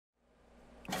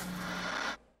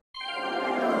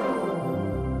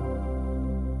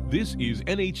This is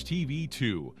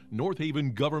NHTV2, North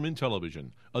Haven Government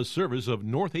Television, a service of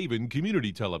North Haven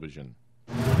Community Television.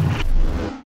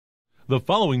 The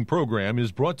following program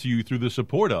is brought to you through the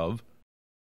support of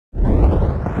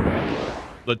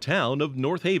the Town of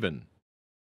North Haven.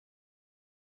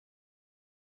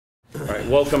 All right,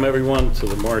 welcome everyone to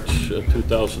the March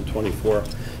 2024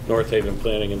 North Haven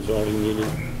Planning and Zoning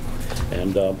meeting.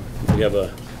 And we have a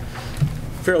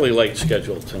fairly light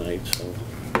schedule tonight, so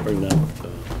bring that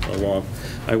along.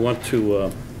 I want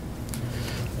to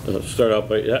start out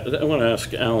by, I want to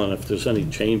ask Alan if there's any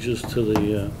changes to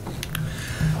the...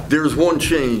 There's one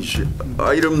change.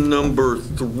 Item number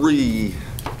 3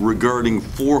 regarding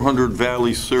 400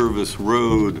 Valley Service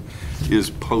Road is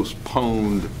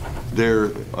postponed. They're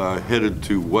headed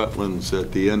to wetlands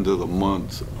at the end of the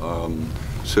month,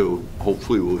 so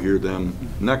hopefully we'll hear them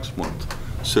next month.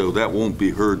 So that won't be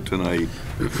heard tonight,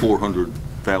 400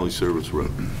 Valley Service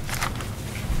Road.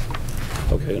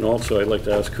 Okay, and also I'd like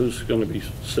to ask who's going to be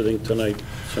sitting tonight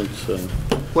since...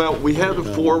 Well, we have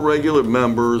the 4 regular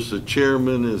members. The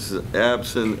chairman is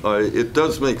absent. It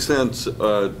does make sense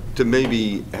to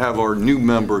maybe have our new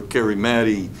member, Carrie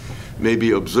Matty,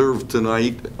 maybe observe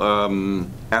tonight,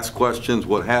 ask questions,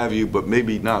 what have you, but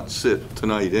maybe not sit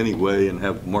tonight anyway, and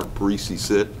have Mark Parisi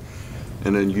sit,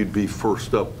 and then you'd be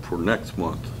first up for next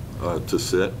month to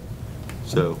sit.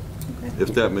 So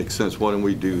if that makes sense, why don't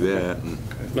we do that? And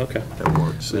okay. That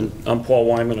works. And I'm Paul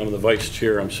Wyman. I'm the vice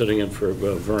chair. I'm sitting in for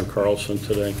Vern Carlson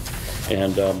today,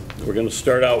 and we're going to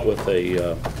start out with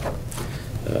a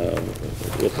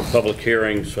public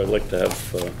hearing. So I'd like to have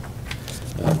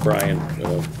Brian.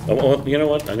 You know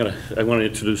what? I want to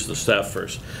introduce the staff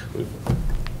first.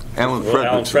 Alan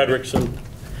Fredrickson,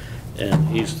 and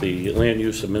he's the land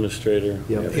use administrator.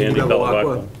 Yep. Andy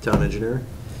Belacqua, town engineer.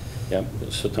 Yep.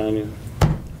 Satania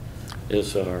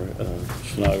is our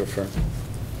stenographer.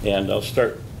 And I'll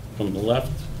start from the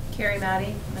left. Carrie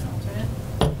Matty, an alternate.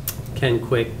 Ken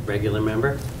Quick, regular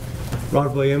member.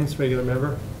 Ron Williams, regular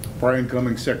member. Brian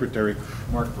Cummings, secretary.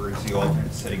 Mark Parisi,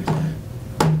 alternate, sitting tonight.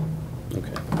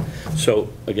 Okay. So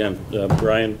again,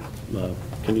 Brian,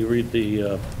 can you read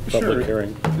the public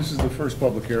hearing? This is the first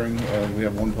public hearing. We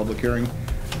have one public hearing.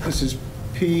 This is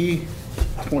P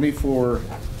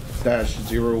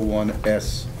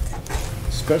 24-01S.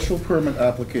 Special permit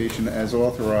application as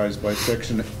authorized by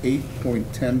section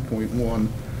 8.10.1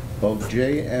 of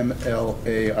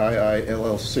JMLAII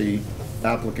LLC,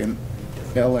 applicant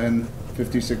LN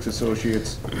 56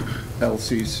 Associates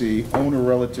LCC, owner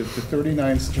relative to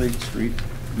 39 State Street,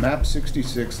 map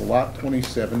 66, lot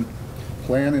 27,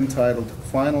 plan entitled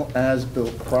Final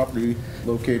As-Built Property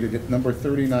located at number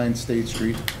 39 State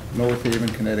Street, North Haven,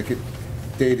 Connecticut,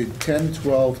 dated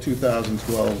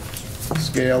 10/12/2012.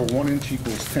 Scale 1 inch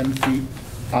equals 10 feet,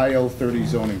 IL 30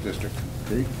 zoning district.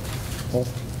 Okay, Paul?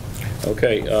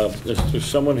 Okay, is there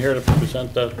someone here to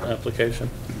present that application?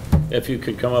 If you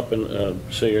could come up and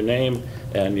say your name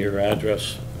and your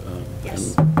address.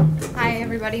 Yes. Hi,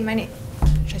 everybody.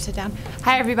 Should I sit down?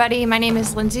 Hi, everybody. My name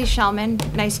is Lindsay Shellman.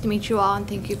 Nice to meet you all, and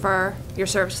thank you for your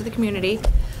service to the community.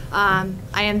 I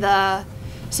am the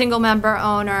single member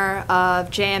owner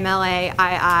of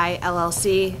JMLAII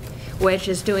LLC, which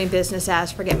is doing business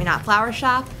as Forget Me Not Flower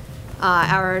Shop.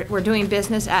 We're doing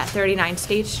business at 39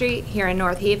 State Street here in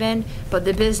North Haven, but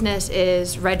the business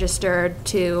is registered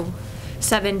to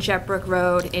 7 Jetbrook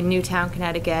Road in Newtown,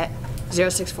 Connecticut,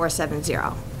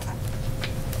 06470.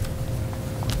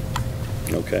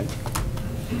 Okay.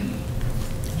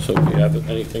 So do you have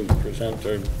anything to present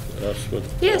or us with?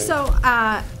 Yeah, so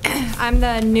I'm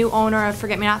the new owner of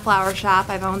Forget Me Not Flower Shop.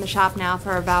 I've owned the shop now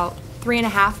for about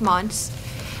 3.5 months.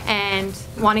 And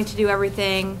wanting to do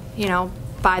everything, you know,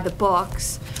 by the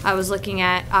books, I was looking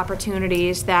at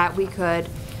opportunities that we could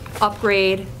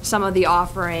upgrade some of the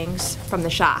offerings from the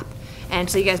shop.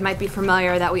 And so you guys might be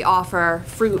familiar that we offer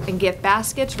fruit and gift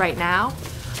baskets right now.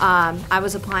 I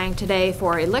was applying today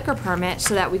for a liquor permit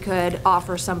so that we could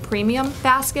offer some premium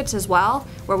baskets as well,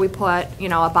 where we put, you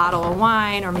know, a bottle of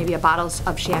wine or maybe a bottle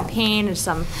of champagne and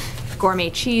some gourmet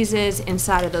cheeses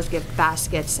inside of those gift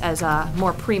baskets as a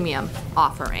more premium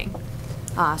offering.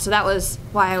 So that was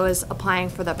why I was applying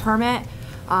for the permit.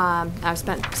 I've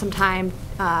spent some time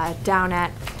down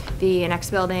at the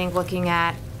next building looking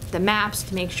at the maps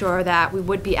to make sure that we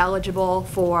would be eligible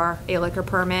for a liquor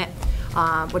permit,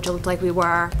 which it looked like we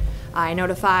were. I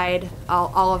notified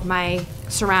all of my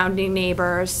surrounding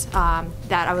neighbors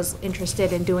that I was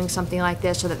interested in doing something like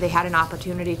this so that they had an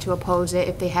opportunity to oppose it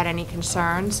if they had any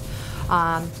concerns.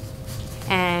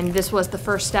 And this was the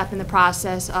first step in the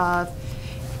process of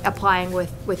applying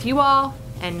with you all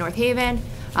and North Haven.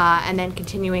 and then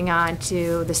continuing on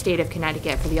to the state of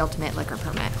Connecticut for the ultimate liquor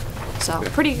permit. So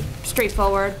pretty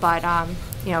straightforward, but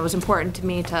you know, it was important to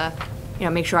me to, you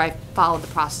know, make sure I followed the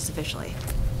process officially.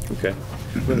 Okay.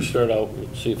 We're going to start out,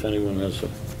 see if anyone has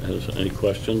any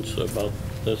questions about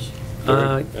this. I'm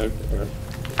sorry.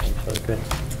 Okay.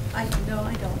 No,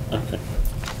 I don't. Okay.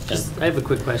 I have a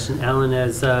quick question. Alan,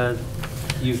 as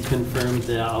you've confirmed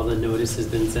that all the notice has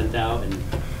been sent out and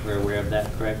we're aware of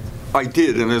that, correct? I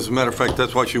did, and as a matter of fact,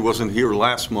 that's why she wasn't here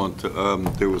last month.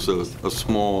 There was a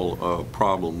small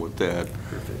problem with that.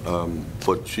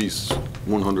 But she's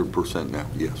 100% now,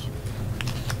 yes.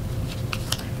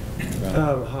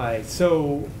 Hi,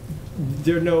 so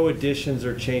there are no additions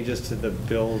or changes to the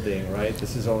building, right?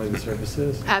 This is only the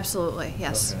services? Absolutely,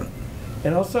 yes. Okay.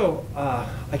 And also,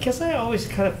 I guess I always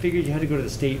kind of figured you had to go to the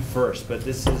state first, but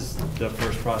this is the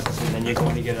first process, and then you're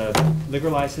going to get a liquor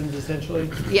license essentially?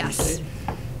 Yes.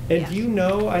 And Yeah. do you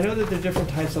know, I know that there are different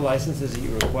types of licenses that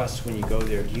you request when you go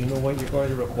there. Do you know what you're going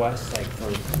to request, like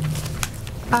for?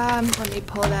 Let me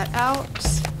pull that out.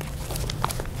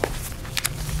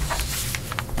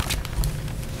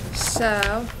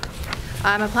 So,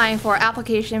 I'm applying for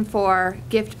application for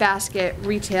gift basket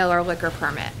retailer liquor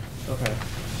permit. Okay.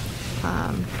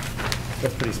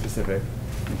 That's pretty specific.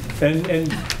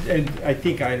 And I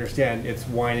think I understand, it's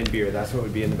wine and beer, that's what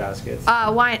would be in the baskets?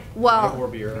 Wine, Wine or well,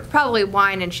 beer? probably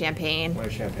wine and champagne. Wine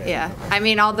and champagne. Yeah, Okay. I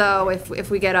mean, although if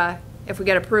we get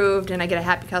approved and I get a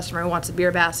happy customer who wants a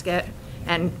beer basket,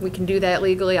 and we can do that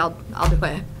legally, I'll do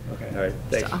it. Okay, all right,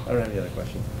 thanks. So. I don't have any other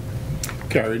questions.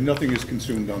 Carrie, nothing is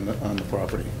consumed on the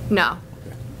property. No.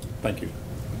 Okay. Thank you.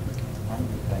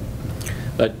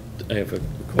 I have a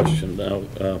question now.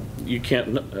 You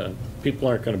can't, people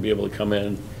aren't going to be able to come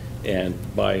in and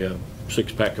buy a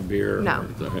six-pack of beer? or No.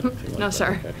 anything like No, that?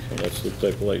 sir. Okay, so that's the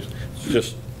type of license. It's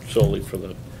just solely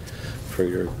for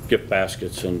your gift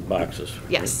baskets and boxes?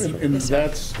 Yes. And Yes, sir.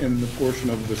 that's in the portion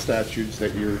of the statutes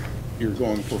that you're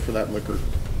going for that liquor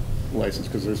license,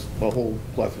 because there's a whole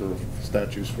plethora of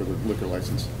statutes for the liquor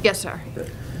license. Yes, sir. Okay.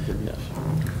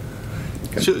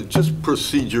 Yes. Just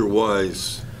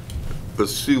procedure-wise,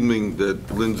 assuming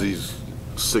that Lindsay's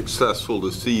successful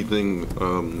this evening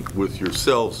with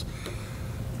yourselves,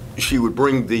 she would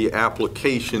bring the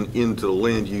application into the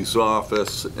land use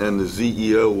office, and the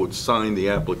ZEO would sign the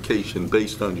application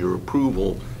based on your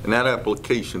approval, and that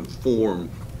application form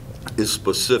is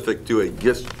specific to a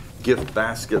gift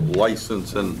basket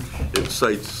license, and it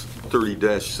cites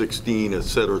 30-16, et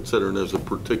cetera, and there's a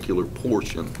particular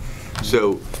portion.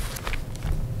 So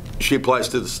she applies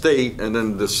to the state, and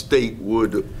then the state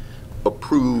would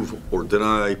approve or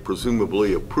deny,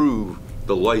 presumably approve,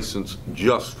 the license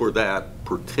just for that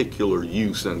particular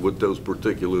use and with those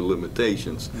particular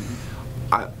limitations.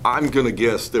 I'm going to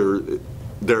guess there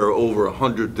are over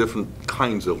 100 different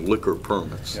kinds of liquor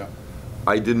permits. Yeah.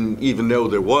 I didn't even know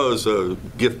there was a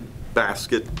gift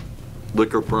basket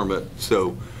liquor permit,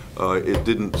 so it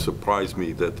didn't surprise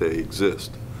me that they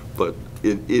exist. But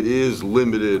it is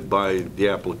limited by the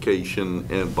application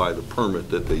and by the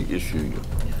permit that they issue you.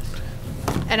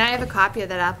 And I have a copy of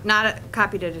that app, not a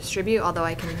copy to distribute, although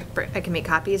I can make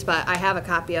copies, but I have a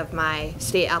copy of my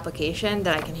state application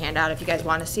that I can hand out if you guys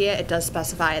want to see it. It does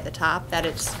specify at the top that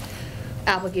it's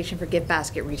application for gift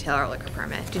basket retailer liquor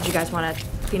permit. Did you guys want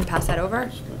to pass that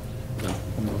over?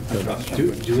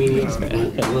 Do we need,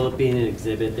 will it be an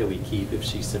exhibit that we keep if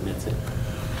she submits it?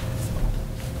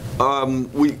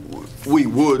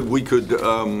 We could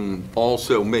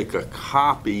also make a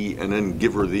copy and then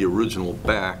give her the original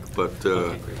back, but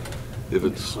Okay, great. if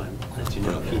it's, Just wanted to let you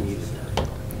know if you needed that.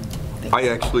 I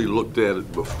actually looked at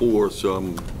it before, so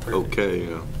I'm okay.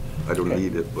 I don't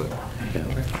need it, but.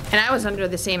 And I was under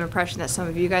the same impression that some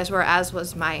of you guys were, as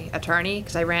was my attorney,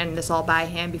 because I ran this all by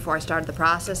him before I started the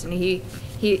process, and he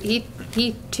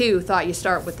too thought you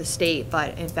start with the state,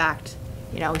 but in fact,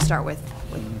 you know, we start with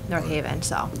North Haven,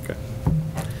 so. Okay.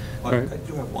 I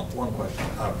do have one question.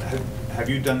 Have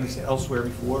you done this elsewhere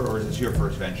before, or is this your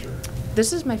first venture?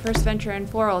 This is my first venture in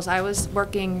florals. I was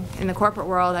working in the corporate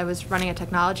world. I was running a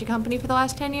technology company for the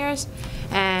last 10 years,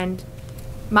 and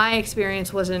my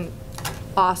experience wasn't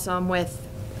awesome with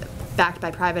backed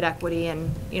by private equity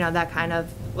and, you know, that kind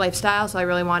of lifestyle. So I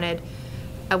really wanted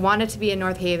to be in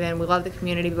North Haven. We love the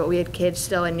community, but we had kids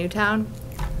still in Newtown,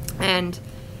 and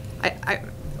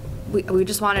we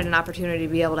just wanted an opportunity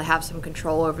to be able to have some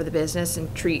control over the business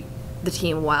and treat the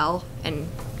team well. And,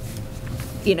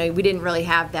 you know, we didn't really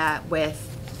have that with,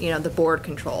 you know, the board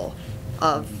control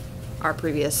of our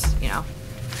previous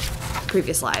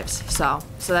lives. So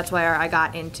that's where I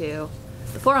got into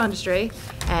the floral industry.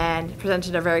 and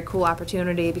presented a very cool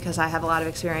opportunity because I have a lot of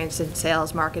experience in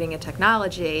sales, marketing, and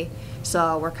technology.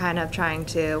 So we're kind of trying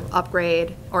to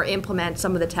upgrade or implement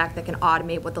some of the tech that can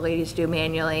automate what the ladies do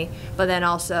manually, but then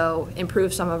also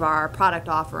improve some of our product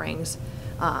offerings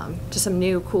to some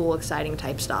new, cool, exciting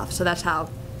type stuff. So that's how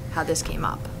this came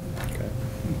up. Okay.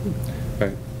 All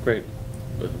right, great.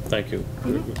 Thank you.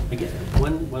 Again,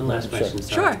 one last question,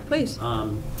 sorry. Sure, please.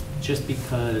 Just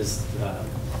because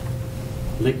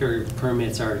liquor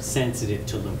permits are sensitive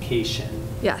to location.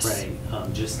 Yes. Right.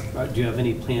 Do you have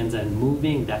any plans on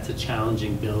moving? That's a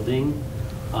challenging building.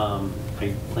 Are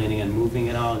you planning on moving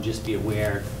at all? And just be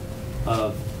aware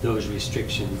of those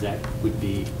restrictions that would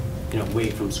be, away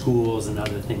from schools and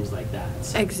other things like that.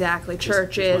 So Exactly, just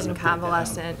churches and wanted to point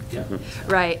that out. convalescent. Yeah.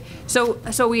 Right. So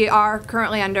we are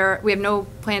currently we have no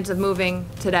plans of moving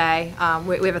today.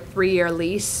 We have a 3-year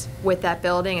lease with that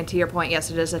building, and to your point,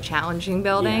 yes, it is a challenging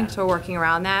building, Yeah. so we're working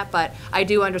around that. But I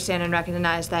do understand and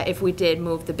recognize that if we did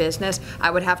move the business, I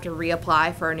would have to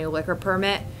reapply for a new liquor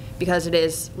permit because it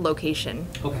is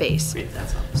location-based. Great,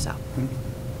 that's all. So,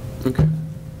 Okay.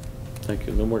 Thank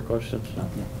you. No more questions?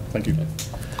 Thank you. all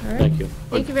right. Thank you.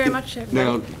 Thank you very much,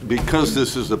 Now, everybody. because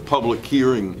this is a public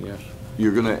hearing, Yes.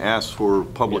 you're going to ask for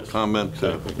public Yes, comment?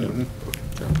 exactly,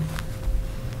 yeah.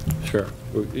 Sure.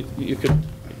 You could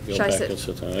go Should I back sit? and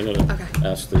sit down. I'm going to Okay.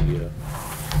 ask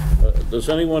does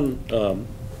anyone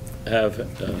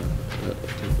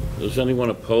is anyone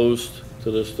opposed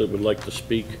to this that would like to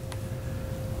speak?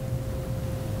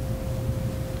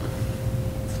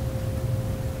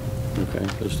 Okay.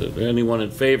 Is there anyone in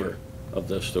favor of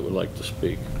this that would like to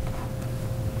speak?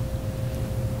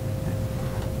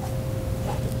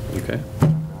 Okay.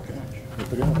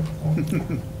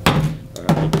 All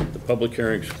right, the public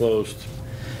hearing's closed,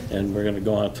 and we're going to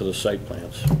go on to the site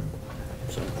plans.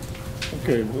 So,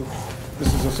 Okay, well,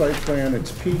 this is a site plan,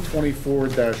 it's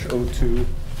P24-02.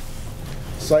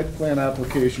 Site plan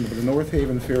application for the North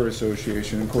Haven Fair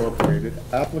Association Incorporated,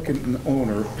 applicant and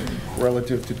owner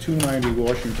relative to 290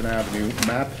 Washington Avenue,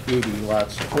 map 80,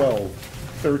 lots 12,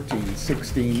 13,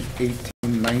 16,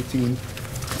 18, 19,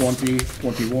 20,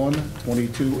 21,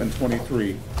 22, and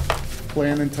 23.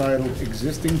 Plan entitled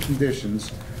Existing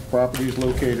Conditions, properties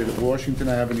located at Washington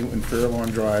Avenue and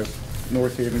Fairlawn Drive,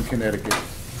 North Haven, Connecticut,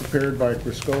 prepared by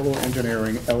Criscolo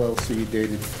Engineering, LLC,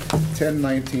 dated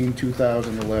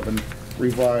 10/19/2011,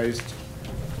 revised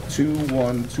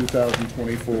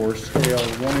 2/1/2024, scale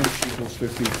 1 inch equals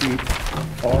 50 feet,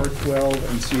 R12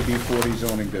 and CB40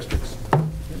 zoning districts.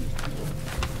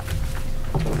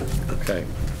 okay.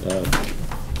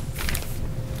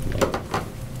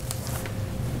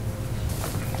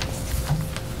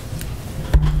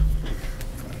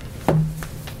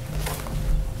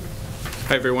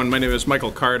 Hi, everyone. My name is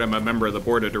Michael Card. I'm a member of the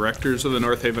Board of Directors of the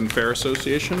North Haven Fair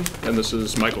Association, and this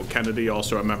is Michael Kennedy,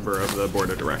 also a member of the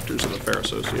Board of Directors of the Fair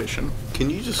Association. Can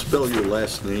you just spell your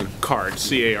last name? Card,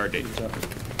 C-A-R-D.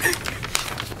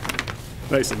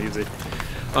 Nice and easy.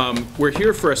 We're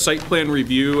here for a site plan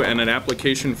review and an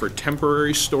application for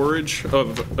temporary storage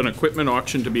of an equipment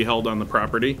auction to be held on the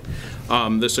property.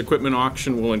 This equipment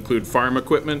auction will include farm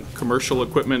equipment, commercial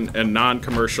equipment, and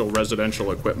non-commercial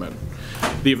residential equipment.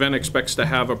 The event expects to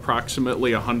have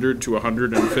approximately 100 to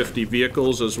 150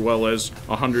 vehicles, as well as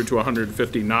 100 to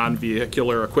 150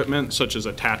 non-vehicular equipment, such as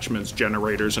attachments,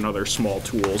 generators, and other small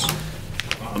tools.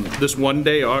 This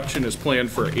one-day auction is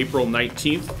planned for April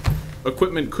 19th.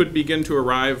 Equipment could begin to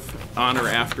arrive on or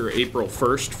after April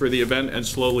 1st for the event and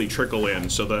slowly trickle in.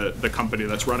 So the company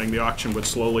that's running the auction would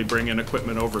slowly bring in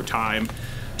equipment over time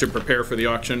to prepare for the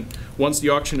auction. Once the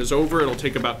auction is over, it'll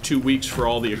take about 2 weeks for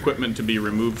all the equipment to be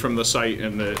removed from the site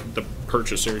and the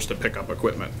purchasers to pick up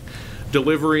equipment.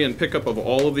 Delivery and pickup of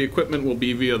all of the equipment will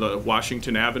be via the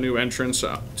Washington Avenue entrance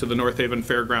to the North Haven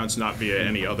Fairgrounds, not via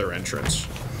any other entrance.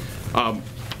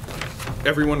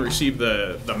 Everyone received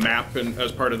the map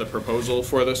as part of the proposal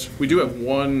for this. We do have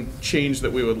one change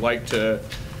that we would like to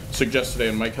suggest today,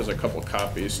 and Mike has a couple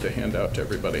copies to hand out to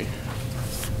everybody.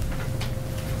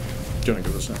 Do you want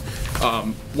to give this now?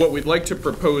 What we'd like to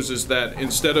propose is that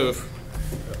instead of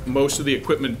most of the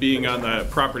equipment being on the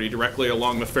property directly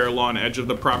along the fair lawn edge of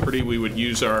the property, we would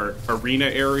use our arena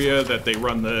area that they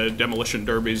run the demolition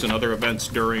derbies and other events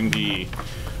during the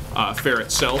fair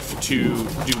itself to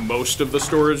do most of the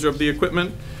storage of the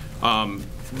equipment.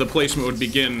 The placement would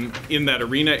begin in that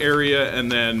arena area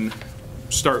and then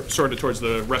start sort of towards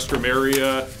the restroom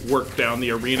area, work down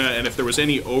the arena, and if there was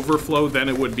any overflow, then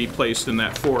it would be placed in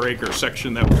that 4-acre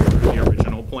section that was in the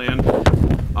original plan.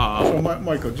 So,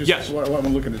 Michael, just Yes. while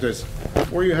I'm looking at this,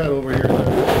 where you had over here,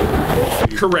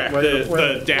 the- Correct, Right,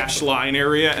 the dashed line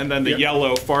area, and then the Yep.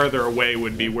 yellow farther away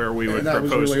would be where we would and that was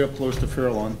propose. really up close to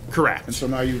Fairlawn. Correct. And so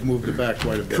now you've moved it back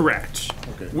quite a bit. Correct.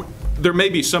 Okay. There may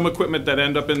be some equipment that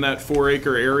end up in that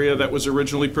 4-acre area that was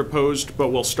originally proposed, but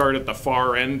we'll start at the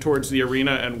far end towards the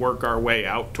arena and work our way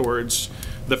out towards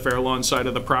the Fairlawn side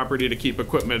of the property to keep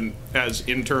equipment as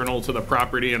internal to the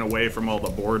property and away from all the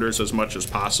borders as much as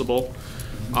possible.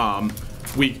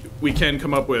 We can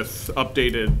come up with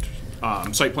updated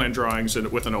site plan drawings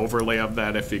and with an overlay of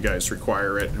that if you guys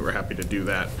require it. We're happy to do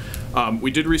that.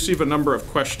 We did receive a number of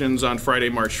questions on Friday,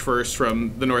 March 1st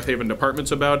from the North Haven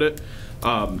departments about it.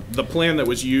 The plan that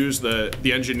was used, the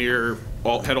engineer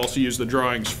had also used the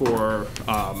drawings for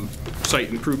site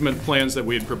improvement plans that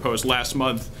we had proposed last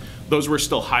month. Those were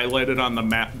still highlighted on the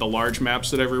map, the large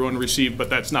maps that everyone received, but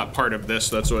that's not part of this.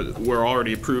 That's what we're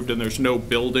already approved, and there's no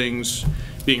buildings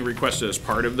being requested as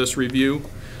part of this review.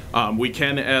 We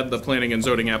can add the planning and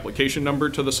zoning application number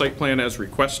to the site plan as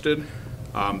requested.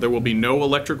 There will be no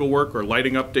electrical work or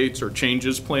lighting updates or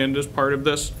changes planned as part of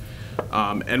this.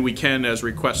 And we can, as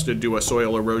requested, do a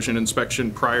soil erosion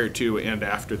inspection prior to and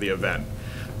after the event.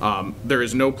 There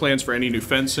is no plans for any new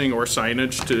fencing or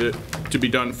signage to be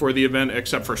done for the event,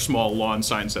 except for small lawn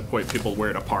signs that point people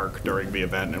where to park during the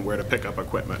event and where to pick up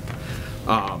equipment.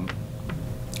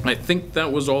 I think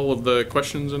that was all of the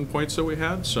questions and points that we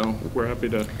had, so we're happy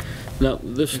to. Now,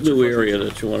 this new area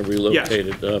that you want to relocate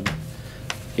it,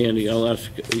 Andy, I'll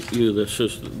ask you this.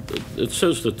 It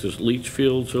says that there's leach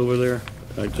fields over there.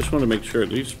 I just want to make sure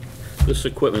this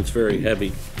equipment's very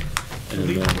heavy. And,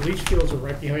 The leach fields are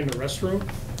right behind the restroom,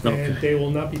 and they will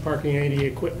not be parking any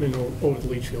equipment over the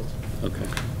leach fields. Okay.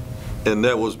 And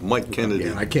that was Mike Kennedy.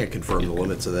 Yeah, I can't confirm the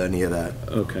limits of any of that.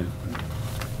 Okay.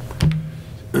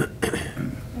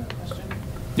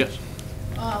 Yes.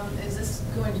 Is this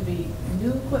going to be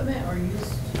new equipment or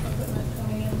used equipment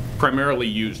coming in? Primarily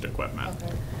used equipment.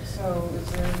 Okay, so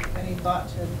is there any thought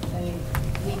to any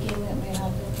leaking that may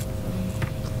happen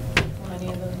from any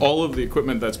of those? All of the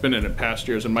equipment that's been in past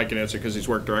years, and Mike can answer because he's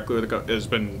worked directly with it, has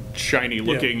been shiny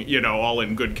looking, you know, all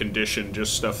in good condition,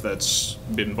 just stuff that's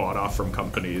been bought off from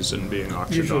companies and being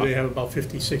auctioned Usually off. they have about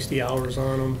 50, 60 hours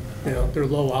on them. You know, they're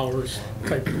low hours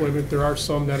type equipment. There are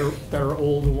some that are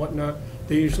old and whatnot.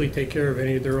 They usually take care of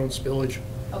any of their own spillage.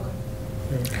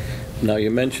 Okay. Now,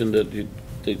 you mentioned that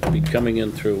they'd be coming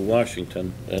in through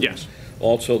Washington. And Yes.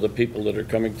 also, the people that are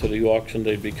coming to the auction,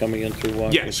 they'd be coming in through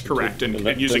Washington? Yes, correct, and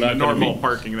They're using not the gonna normal be-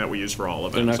 parking that we use for all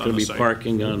They're events not on going the to be site.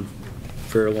 parking on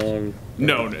Fairlawn?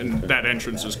 No, and that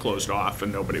entrance is closed off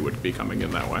and nobody would be coming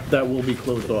in that way. That will be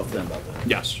closed off then?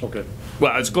 Yes. Okay.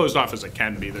 Well, as closed off as it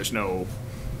can be, there's no,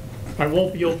 I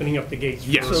won't be opening up the gates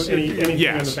Yes. for anything on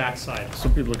Yes. the backside. So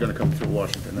people are gonna come through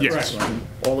Washington. that's Yes. right.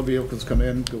 All the vehicles come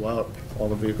in, go out, all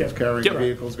the vehicles Yep. carrying Yep.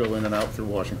 vehicles go in and out through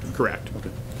Washington. correct. Okay.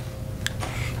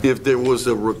 If there was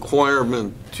a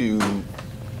requirement to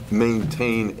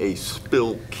maintain a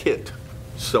spill kit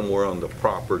somewhere on the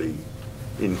property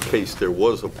in case there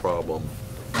was a problem,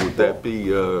 would that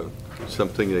be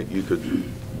something that you could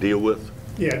deal with?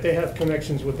 Yeah, they have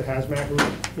connections with the hazmat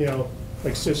group, you know,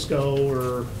 like Cisco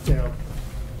or, you know,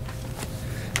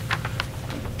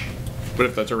 But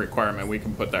if that's a requirement, we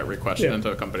can put that request Yeah.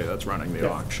 into a company that's running the Yeah.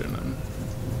 auction and.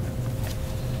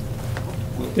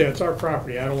 yeah, it's our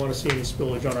property. I don't want to see any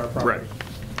spillage on our property. Right.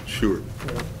 Sure.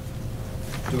 You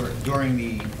know. During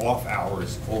the off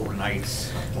hours, overnights,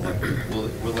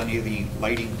 will any of the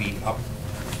lighting be up,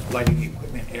 lighting the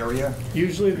equipment area?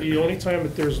 Usually, the only time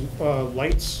that there's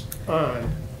lights on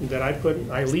that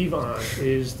I leave on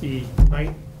is the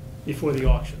night before the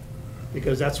auction,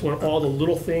 because that's when all the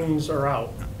little things are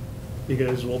out,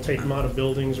 because we'll take them out of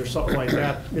buildings or something like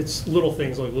that. It's little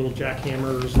things like little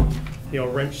jackhammers and, you know,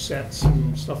 wrench sets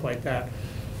and stuff like that.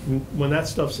 When that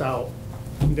stuff's out,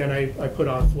 then I put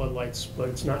on floodlights, but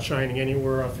it's not shining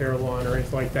anywhere on Fairlawn or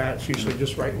anything like that. It's usually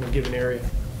just right in a given area.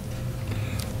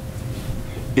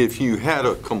 If you had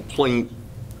a complaint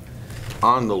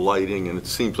on the lighting, and it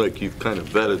seems like you've kind of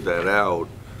vetted that out,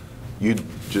 you'd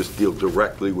just deal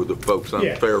directly with the folks on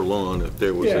Yeah. Fairlawn if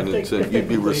there was Yeah, an if they incident. You'd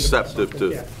be complained about receptive something,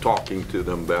 to yeah. talking to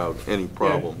them about any Yeah,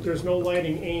 problems. there's no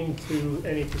lighting aimed to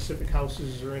any specific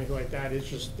houses or anything like that. It's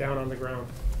just down on the ground.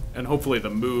 And hopefully the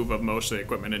move of most of the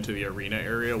equipment into the arena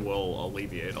area will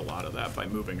alleviate a lot of that by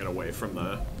moving it away from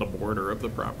the border of the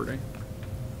property.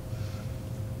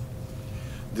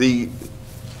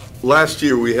 Last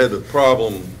year, we had a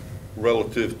problem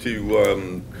relative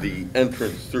to the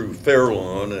entrance through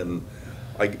Fairlawn, and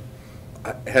I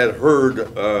had heard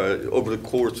over the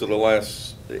course of the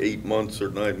last 8 months or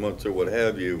 9 months or what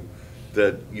have you,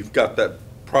 that you've got that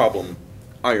problem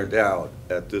ironed out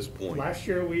at this point. Last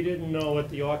year, we didn't know at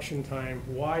the auction time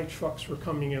why trucks were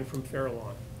coming in from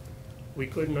Fairlawn. We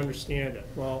couldn't understand it.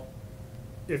 Well,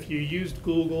 if you used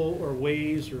Google or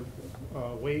Waze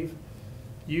or Wave,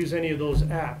 use any of those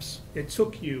apps, it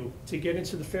took you, to get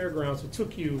into the fairgrounds, it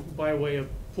took you by way of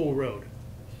Pool Road.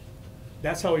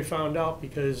 That's how we found out,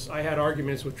 because I had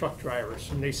arguments with truck drivers,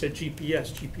 and they said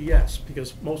GPS, GPS,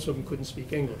 because most of them couldn't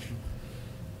speak English.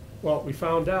 Well, we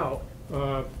found out,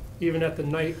 even at the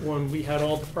night when we had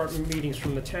all department meetings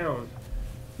from the town,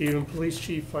 even police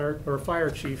chief,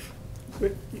 fire chief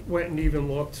went and even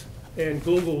looked, and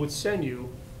Google would send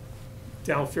you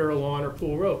down Fairlawn or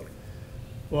Pool Road.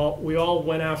 Well, we all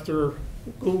went after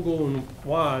Google and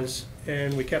Woz,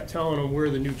 and we kept telling them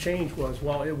where the new change was.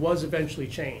 Well, it was eventually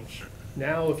changed.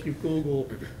 Now, if you Google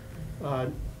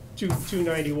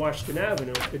 290 Washington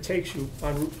Avenue, it takes you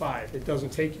on Route 5. It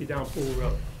doesn't take you down Pool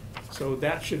Road. So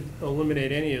that should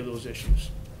eliminate any of those issues.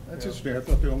 That's interesting. I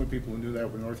thought the only people who knew that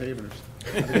were North Haveners.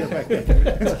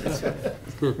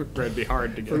 It'd be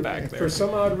hard to get back there. For some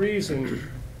odd reason,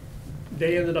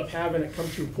 they ended up having it come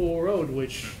through Pool Road,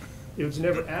 which it was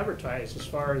never advertised as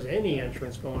far as any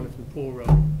entrance going from Pool Road.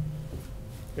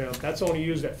 You know, that's only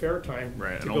used at fair time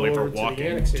Right, to and go only for over to the walking,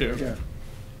 annex too. area. Yeah.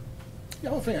 Yeah,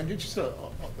 well, fan, it's just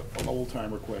an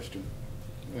old-timer question.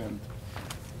 And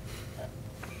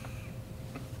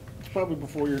it's probably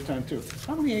before your time, too.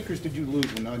 How many acres did you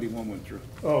lose when 91 went through?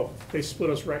 Oh, they split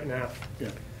us right in half. Yeah.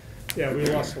 Yeah, we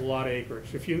lost a lot of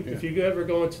acreage. If you ever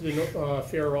go into the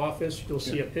fair office, you'll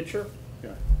see Yeah. a picture,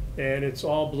 Yeah. and it's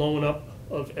all blown up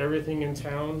of everything in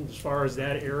town as far as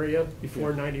that area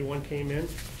before 91 came in.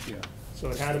 Yeah. So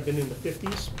it had to have been in the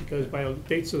 50s, because by the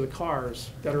dates of the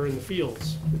cars that are in the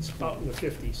fields, it's about in the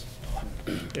 50s.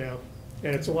 Yeah,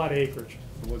 and it's a lot of acreage.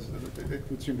 It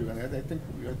would seem to, I think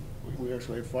we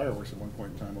actually had fireworks at one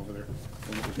point in time over there.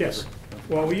 when it was Yes.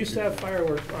 over. Well, we used to have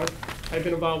fireworks. I've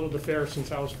been involved with the fair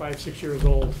since I was 5, 6 years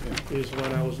old, is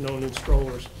when I was known in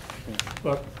strollers.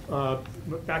 But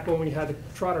back when we had the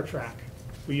trotter track,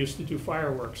 we used to do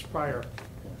fireworks prior.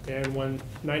 And when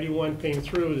 91 came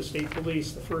through, the state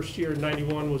police, the first year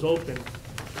 91 was open,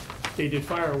 they did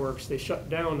fireworks. They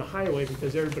shut down the highway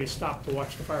because everybody stopped to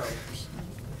watch the fireworks.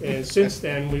 And since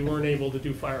then, we weren't able to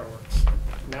do fireworks.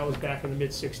 And that was back in the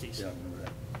mid-60s. Yeah, I remember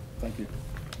that. Thank you.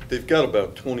 They've got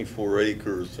about 24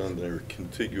 acres on their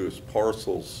contiguous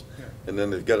parcels, and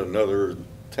then they've got another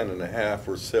 10 and a half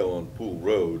or so on Pool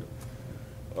Road.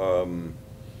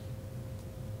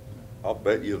 I'll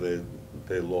bet you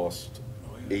they lost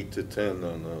 8 to 10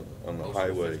 on the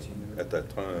highway at that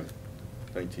time,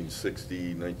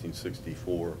 1960,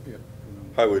 1964. Yeah.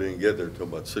 Highway didn't get there till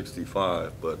about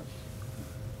 65, but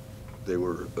they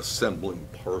were assembling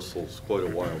parcels quite a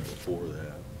while before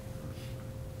that.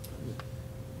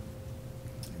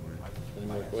 Any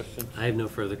more questions? I have no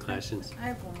further questions. I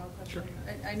have one more question.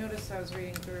 I noticed, I was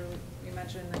reading through, you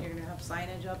mentioned that you're gonna have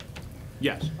signage up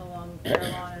Yes. along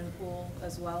Fairlawn and Pool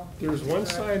as well. There's one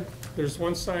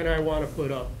sign I want to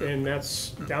put up, and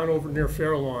that's down over near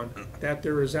Fairlawn, that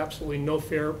there is absolutely no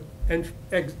fair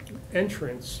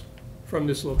entrance from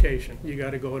this location. You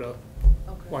got to go to Okay.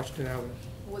 Washington Avenue.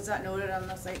 Was that noted on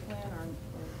the site plan, or?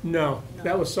 No,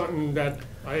 that was something that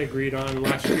I agreed on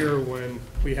last year when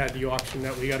we had the auction,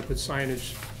 that we got to put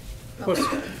signage. Plus,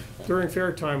 during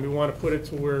fair time, we want to put it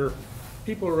to where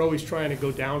people are always trying to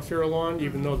go down Fairlawn,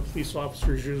 even though the police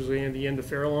officers usually in the end of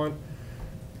Fairlawn,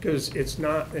 because it's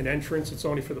not an entrance, it's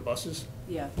only for the buses,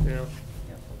 Yeah. you know?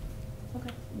 Okay.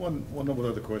 One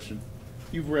other question.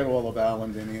 You've read all of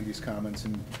Alan and Andy's comments,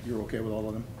 and you're okay with all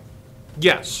of them?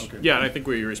 Yes. Okay. Yeah, and I think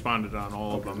we responded on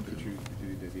all of Okay, them.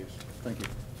 You did, yes. Thank you.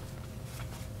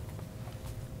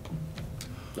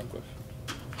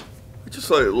 I'd just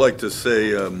like to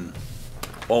say,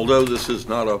 although this is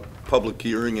not a public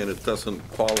hearing and it doesn't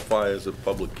qualify as a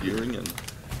public hearing,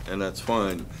 and that's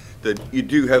fine, that you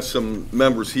do have some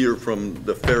members here from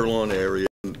the Fairlawn area,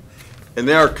 and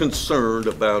they are concerned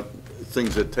about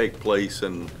things that take place,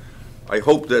 and I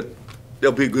hope that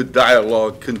there'll be a good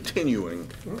dialogue continuing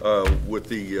with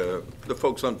the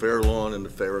folks on Fairlawn and the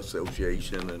Fair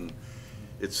Association, and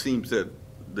it seems that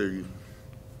the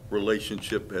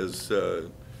relationship has,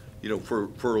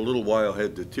 for a little while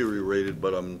had deteriorated,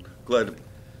 but I'm glad to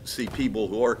see people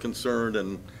who are concerned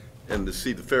and to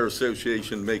see the Fair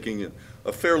Association making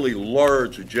a fairly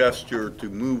large gesture to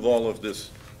move all of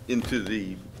this into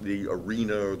the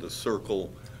arena or the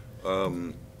circle.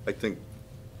 I think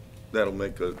that'll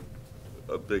make a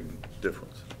big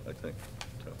difference, I think.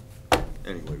 So,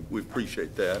 anyway, we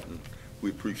appreciate that, and we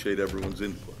appreciate everyone's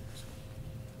input.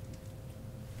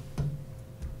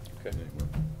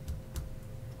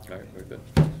 Okay. All right, very good.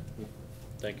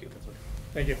 Thank you.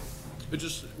 Thank you.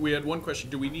 We had one question.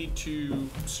 Do we need to,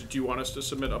 do you want us to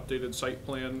submit updated site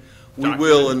plan? We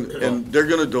will, document? and they're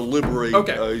gonna deliberate.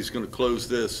 Okay. He's gonna close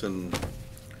this, and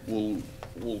we'll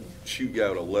shoot you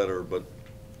out a letter, but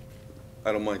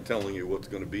I don't mind telling you what's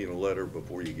gonna be in a letter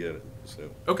before you get it, so.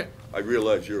 Okay, I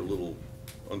realize you're a little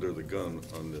under the gun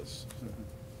on this.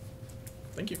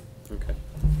 thank you. Okay.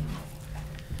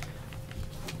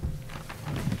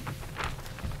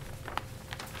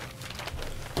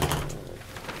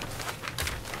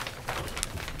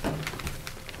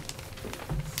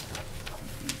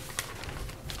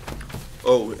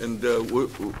 Oh, and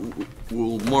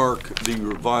we'll mark the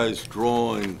revised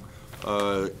drawing,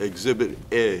 Exhibit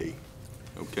A,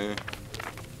 okay?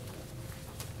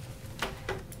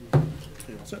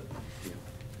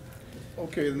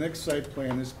 Okay, the next site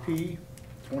plan is P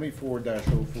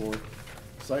 24-04,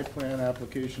 site plan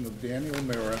application of Daniel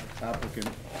Mera, applicant,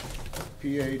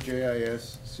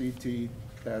 PAJIS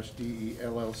CT-DE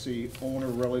LLC, owner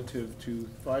relative to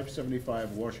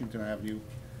 575 Washington Avenue,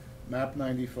 map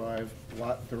 95,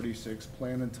 lot 36,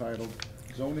 plan entitled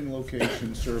Zoning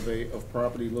Location Survey of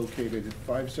Property Located at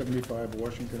 575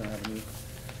 Washington Avenue,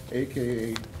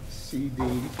 AKA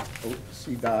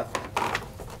CDOT,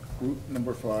 Route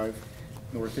number 5,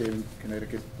 North Haven,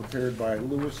 Connecticut, prepared by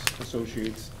Lewis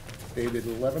Associates, dated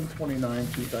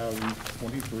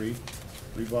 11/29/2023,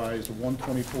 revised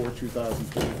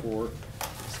 1/24/2024,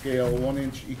 scale 1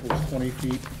 inch equals 20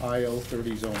 feet, IL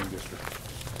 30 zoning district.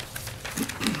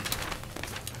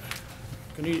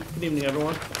 Good evening,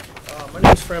 everyone. My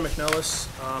name is Fran McNellis.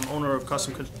 I'm owner of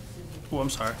Custom. I'm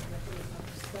sorry.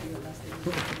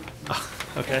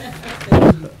 Okay.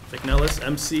 McNellis,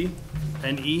 McNellis.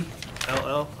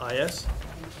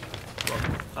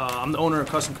 I'm the owner of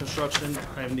Custom Construction.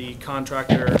 I'm the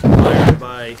contractor hired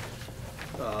by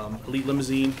Elite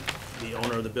Limousine, the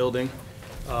owner of the building.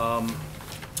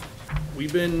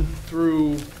 We've been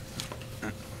through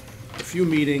a few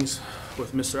meetings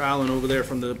with Mr. Allen over there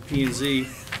from the P&Z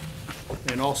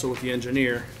and also with the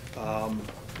engineer.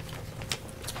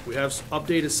 We have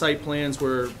updated site plans.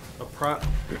 We're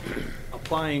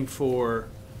applying for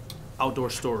outdoor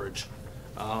storage.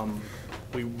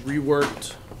 We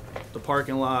reworked the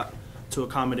parking lot to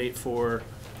accommodate for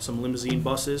some limousine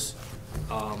buses.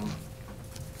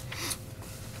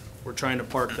 We're trying to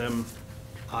park them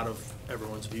out of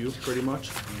everyone's view, pretty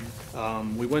much.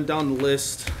 We went down the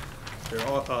list. You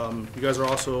guys are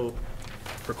also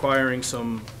requiring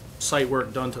some site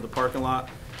work done to the parking lot.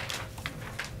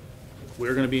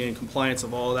 We're gonna be in compliance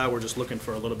of all of that. We're just looking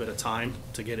for a little bit of time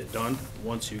to get it done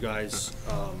once you guys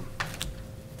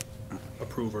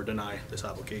approve or deny this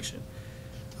application.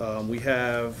 We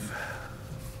have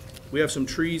some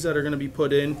trees that are gonna be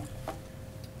put in.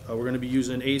 We're gonna be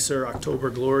using Acer October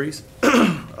Glories with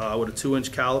a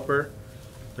 2-inch caliper.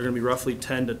 They're gonna be roughly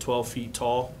 10 to 12 feet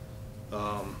tall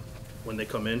when they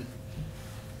come in.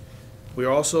 We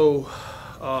are also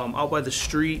out by the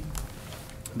street.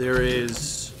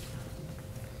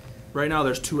 Right now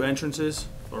there's 2 entrances,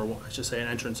 or I should say an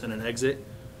entrance and an exit.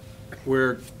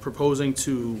 We're proposing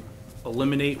to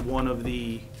eliminate one of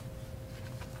the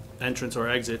entrance or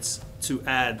exits to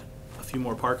add a few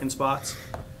more parking spots.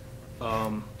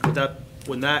 When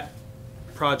that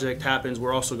project happens,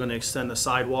 we're also going to extend the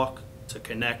sidewalk to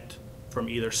connect from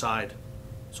either side,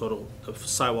 so the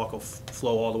sidewalk will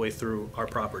flow all the way through our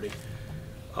property.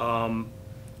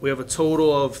 We have a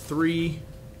total of 3,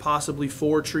 possibly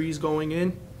 4 trees going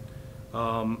in.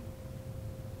 Alan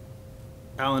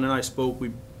and I spoke.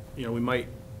 We might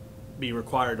be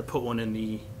required to put one in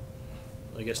the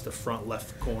front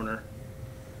left corner.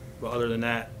 But other than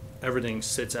that, everything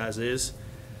sits as is.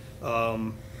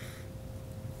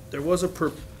 There was a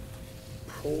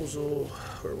proposal,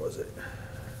 where was it?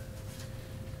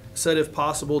 Said if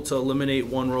possible to eliminate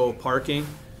 1 row of parking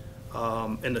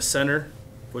in the center,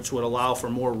 which would allow for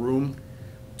more room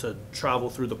to travel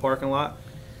through the parking lot.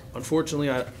 Unfortunately,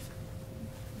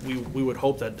 we would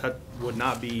hope that that would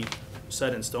not be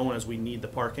set in stone, as we need the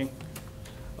parking.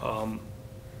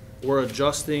 We're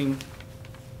adjusting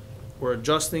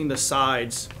the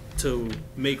sides to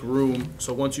make room,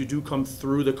 so once you do come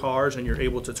through the cars and you're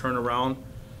able to turn around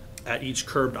at each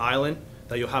curbed island,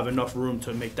 that you'll have enough room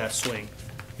to make that swing,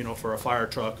 for a fire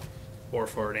truck or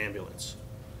for an ambulance.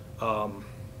 Good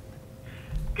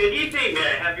evening. May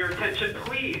I have your attention,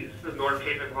 please? The North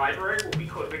Haven Library will be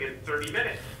closing in 30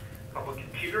 minutes. Public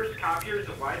computers, copiers,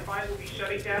 and Wi-Fi will be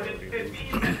shutting down in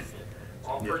 15 minutes.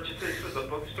 All purchases for the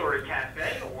bookstore and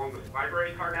cafe, along with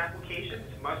library card applications,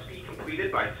 must be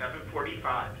completed by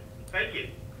 7:45. Thank you.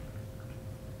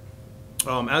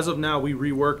 As of now, we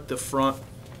reworked the front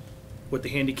with the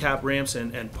handicap ramps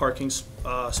and parking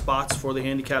spots for the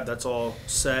handicap, that's all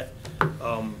set.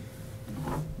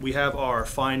 We have our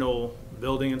final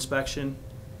building inspection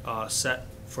set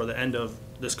for the end of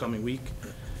this coming week.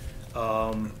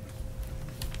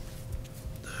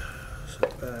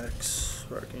 Setbacks,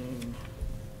 parking.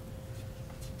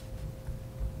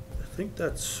 I think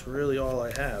that's really all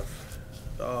I have.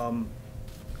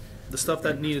 The stuff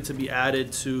that needed to be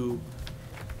added to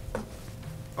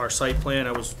our site plan,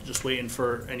 I was just waiting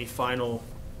for any final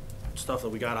stuff that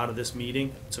we got out of this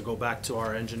meeting to go back to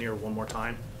our engineer one more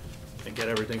time and get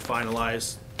everything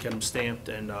finalized, get them stamped,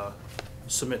 and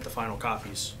submit the final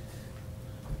copies.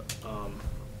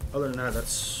 Other than that,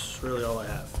 that's really all I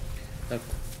have.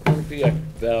 Quinnipiac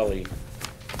Valley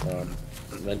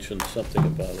mentioned something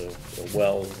about a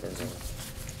well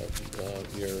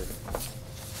or your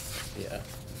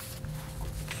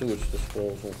sewage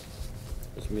disposal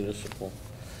is municipal.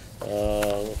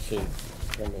 Let's see,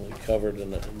 permanently covered,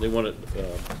 and they wanted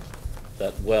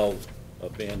that well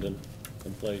abandoned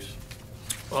in place.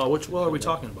 Which well are we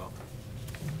talking about?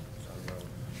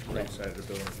 Yeah,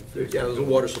 there's a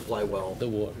water supply well. The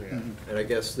water. And I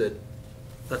guess that,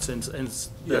 That's in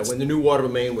yeah, when the new water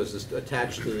main was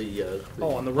attached to the.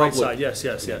 Oh, on the right public- side, yes.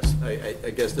 I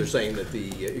guess they're saying that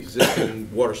the existing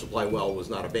water supply well was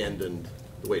not abandoned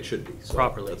the way it should be. So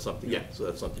Properly. That's something, yeah, so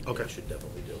that's something we should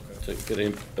definitely do. To get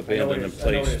it abandoned in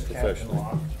place professionally.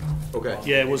 Okay.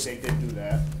 Yeah, it was. They did do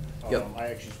that. Yep. I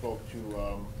actually spoke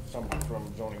to somebody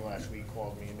from zoning last week,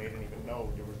 called me, and they didn't even know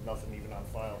there was nothing even on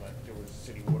file that there was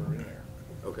city water in there.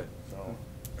 Okay. So,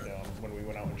 when we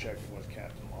went out and checked, it was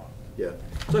capped and locked. Yeah,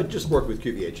 so I just worked with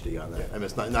QVHD on that. I mean,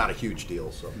 it's not a huge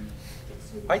deal, so.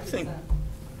 I think,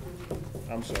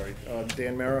 I'm sorry,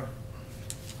 Dan Mara?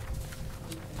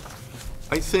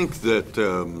 I think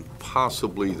that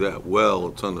possibly that well,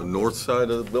 it's on the north side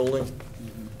of the building.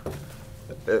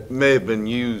 It may have been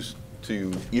used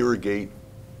to irrigate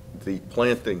the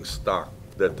planting stock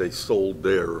that they sold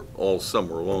there all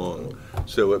summer long.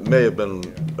 So it may have been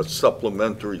a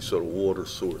supplementary sort of water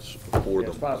source for Yeah,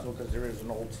 it's them. possible, because there is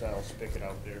an old style spigot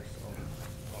out there,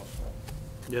 so. possible.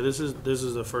 Yeah, this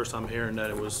is the first time hearing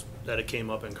that it came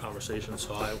up in conversation,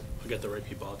 so I'll get the right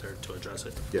people out there to address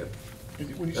it. Yeah.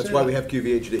 When you That's say why that- we have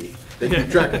QVHD. They keep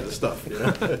track of the stuff, you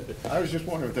know? I was just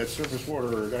wondering if that's surface water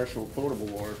or actual potable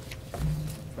water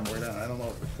from way down. I don't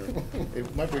know.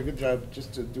 It might be a good job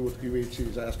just to do what QVHD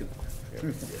is asking.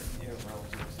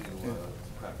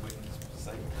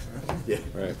 Yeah.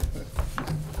 Right.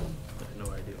 No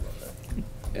idea about that.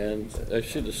 And I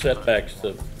see the setbacks,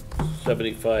 the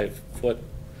 75-foot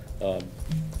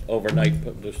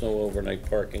overnight, there's no overnight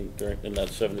parking in that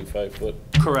 75-foot.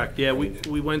 Correct, yeah,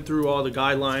 we went through all the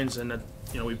guidelines, and that,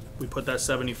 we put that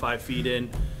 75 feet in,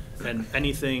 and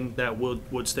anything that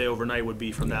would stay overnight would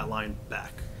be from that line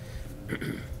back.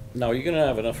 Now, you're gonna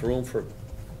have enough room for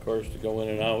cars to go in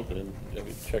and out, and have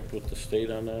you checked with the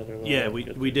state on that? Or Yeah,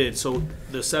 we did, so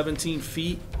the 17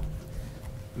 feet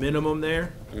minimum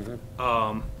there,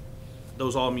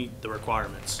 those all meet the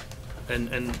requirements.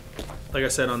 And like I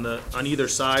said, on either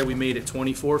side, we made it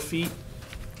 24 feet,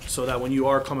 so that when you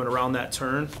are coming around that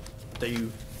turn, that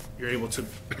you're able to,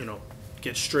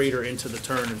 get straighter into the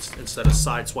turn instead of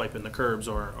side swiping the curbs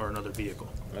or another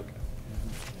vehicle. Okay.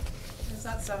 Is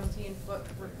that 17-foot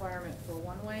requirement for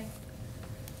one-way?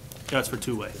 That's for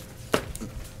two-way.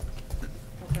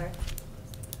 Okay.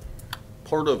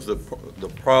 Part of the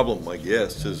problem, I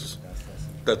guess, is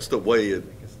that's the way it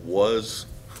was.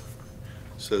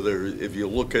 So there, if you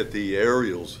look at the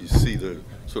aerials, you see the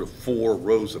sort of 4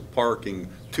 rows of parking,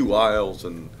 2 aisles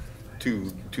and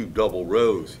two double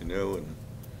rows, and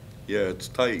yeah, it's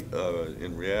tight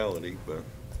in reality, but.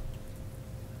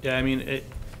 Yeah, I mean, it,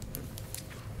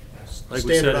 like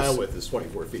we Standard said, aisle it's, width is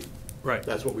 24 feet. Right.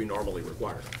 That's what we normally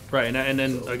require. Right, and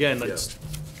then, again, yeah.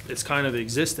 it's kind of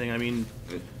existing, I mean,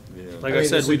 Yeah. like I I mean,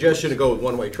 said, the suggestion to go with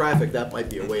one-way traffic, that might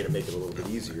be a way to make it a little bit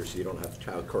easier, so you don't have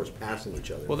child cars passing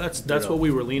each other. well, that's You know, what we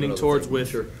were leaning another towards thing. with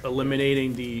Sure.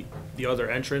 eliminating the other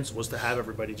entrance, was to have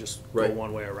everybody just go Right.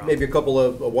 one way around. Maybe a couple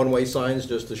of one-way signs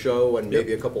just to show, and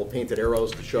maybe a couple of painted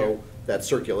arrows to show that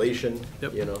circulation,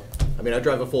 Yep. I mean, I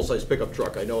drive a full-size pickup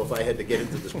truck. I know if I had to get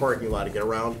into this parking lot to get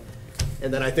around,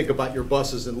 and then I think about your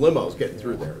buses and limos getting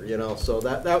through there, so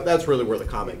that's really where the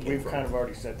comment came We've from. kind of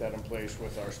already set that in place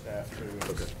with our staff too, and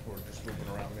we're just moving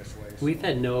around this way. so. We've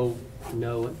had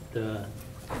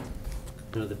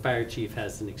the fire chief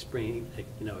hasn't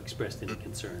expressed any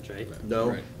concerns, right?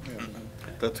 No?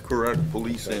 That's correct,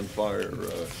 police and fire.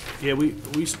 Yeah, we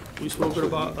spoke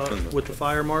about, with the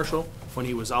fire marshal when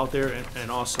he was out there,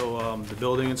 and also the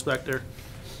building inspector.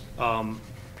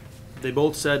 They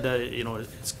both said that, you know,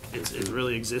 it's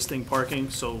really existing parking,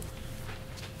 so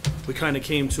we kind of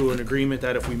came to an agreement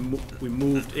that if we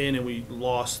moved in and we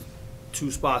lost 2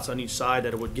 spots on each side,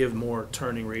 that it would give more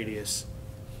turning radius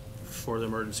for the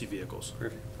emergency vehicles.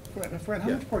 Fran, how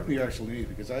much parking do you actually need?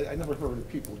 Because I never heard of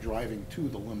people driving to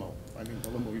the limo. I mean, the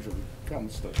limo usually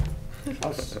comes to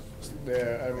us.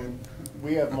 There, I mean,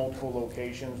 we have multiple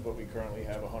locations, but we currently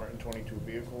have 122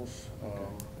 vehicles.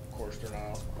 Of course, they're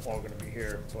not all gonna be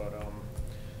here, but,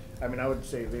 I mean, I would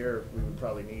say there, we would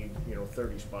probably need,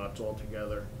 30 spots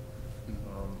altogether,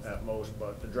 at most,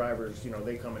 but the drivers,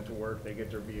 they come into work, they get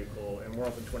their vehicle, and we're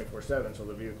open 24/7, so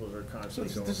the vehicles are So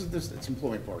constantly going. it's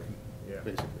employee parking, Yeah.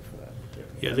 basically, for that.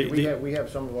 Yeah, I mean, we have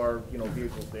some of our,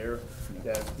 vehicles there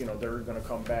that, they're gonna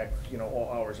come back, all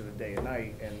hours of the day and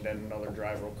night, and then another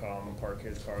driver will come and park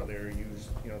his car there, use,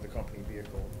 the company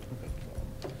vehicle.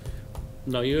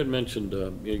 Now, you had mentioned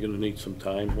you're gonna need some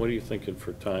time. What are you thinking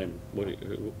for time? What do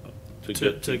you, to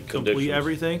get To the complete conditions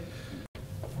everything?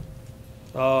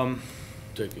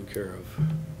 taken care of?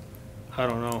 I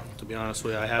don't know, to be honest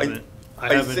with you. I I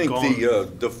haven't think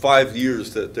gone. the 5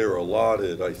 years that they're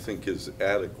allotted, I think is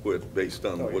adequate based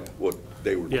on Oh, yeah. what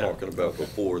they were Yeah. talking about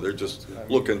before. They're just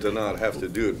looking to not have to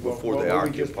do it before they What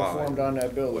we just occupy. performed on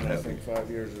that building, what I have think 5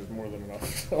 years is more than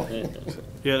enough, so.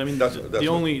 Yeah, I mean, That's the what-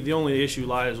 only issue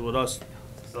lies with us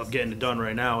of getting it done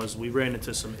right now is we ran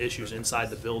into some issues inside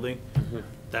the building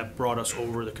that brought us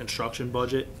over the construction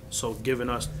budget. So giving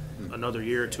us another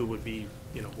year or two would be,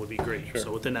 would be great. Sure.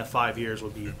 So within that 5 years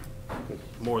would be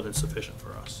more than sufficient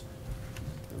for us.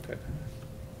 Okay.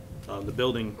 The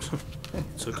building,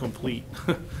 it's a complete,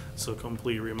 it's a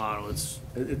complete remodel. It's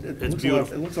It It's looks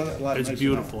beautiful. it looks a lot It's nicer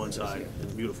beautiful now. inside.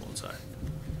 It's beautiful inside.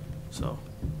 So,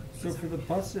 So for the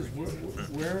buses,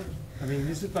 where, I mean,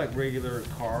 this is like regular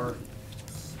car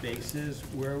spaces,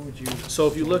 where would you? so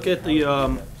if you look at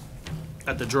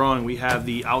the drawing, we have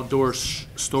the outdoor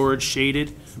storage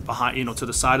shaded behind, to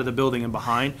the side of the building and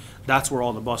behind. That's where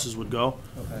all the buses would go.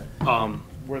 Okay.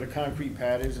 Where the concrete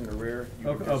pad is in the rear. you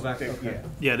would Okay, oh, just back- take- okay.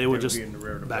 Yeah, they would just be in the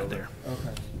rear of the back building. there.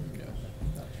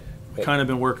 Okay. Kind of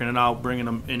been working it out, bringing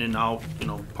them in and out,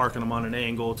 parking them on an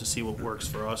angle to see what works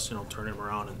for us, turning them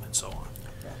around and so on.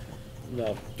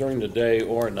 Now, during the day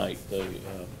or night,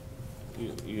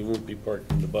 you won't be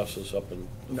parking the buses up in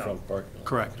the No. front parking lot?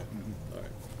 Correct. All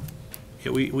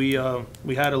right. Yeah,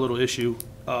 we had a little issue.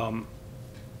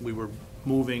 We were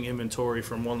moving inventory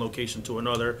from one location to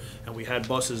another, and we had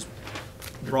buses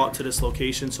brought to this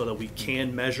location so that we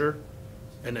can measure.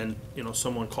 And then,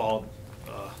 someone called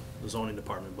the zoning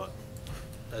department, but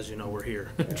as you know, we're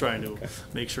here trying to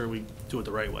make sure we do it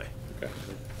the right way. Okay.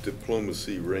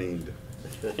 Diplomacy reigned.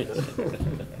 Okay.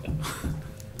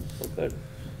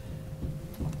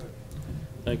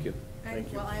 Thank you.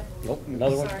 Well, I have. Nope,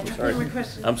 another one? I'm sorry. One more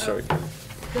question. I'm sorry.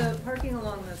 The parking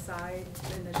along the side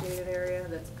in the shaded area,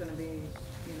 that's gonna be,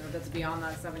 that's beyond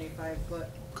that 75-foot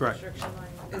Correct. restriction line,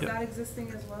 is Yep. that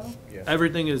existing as well?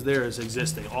 Everything is there is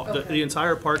existing. The Okay.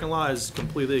 entire parking lot is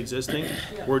completely existing.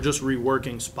 Yeah. We're just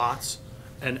reworking spots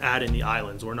and adding the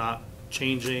islands. We're not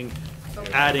changing,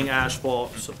 Okay. adding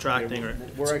asphalt, subtracting, or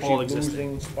We're it's all actually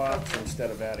existing. losing spots instead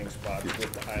of adding spots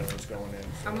with the islands going in.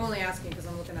 so- I'm only asking because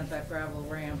I'm looking at that gravel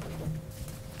ramp.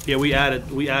 Yeah, we added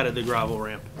the gravel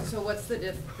ramp. So what's the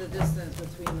distance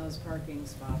between those parking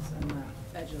spots and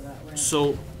the edge of that ramp?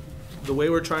 So the way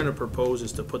we're trying to propose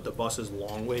is to put the buses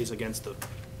long ways against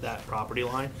that property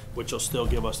line, which will still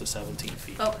give us the 17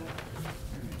 feet. Okay.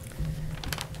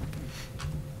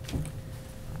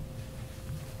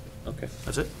 Okay.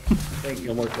 That's it? Thank you.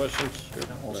 No more questions?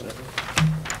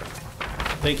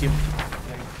 Thank you.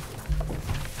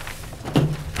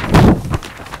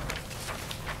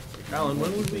 Alan,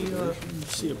 when would we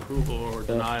see approval or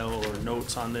denial or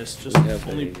notes on this? Just We have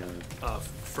only a,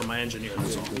 for my engineer,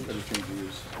 that's all. yeah,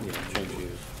 change of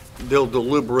use. They'll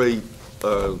deliberate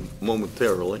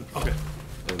momentarily, Okay,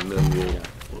 and then Yeah. okay.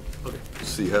 we'll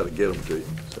see how to get them to you.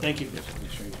 So- Thank you.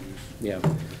 Yeah.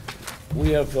 We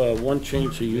have one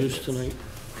change of use tonight.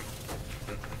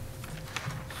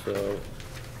 So,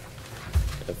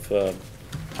 if,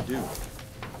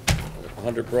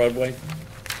 100 Broadway,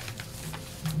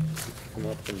 come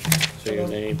up and say your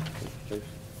name, please.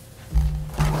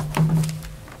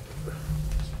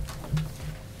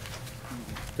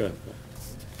 Good.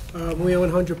 We own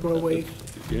 100 Broadway.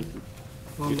 You-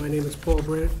 My name is Paul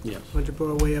Brandt. Yes. 100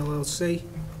 Broadway LLC.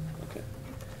 Okay.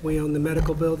 We own the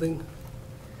medical building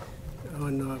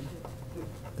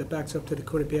that backs up to the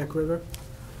Quinnipiac River.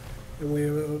 And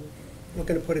we're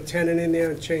looking to put a tenant in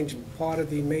there and change part of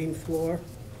the main floor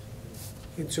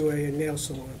into a nail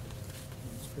salon.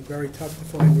 It's been very tough to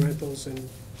find rentals and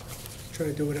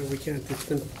trying to do whatever we can. It's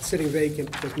been sitting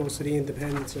vacant because most of the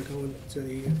independents are going to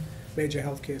the major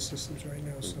healthcare systems right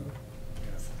now, so.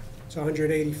 It's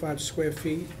 185 square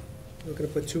feet. We're gonna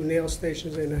put 2 nail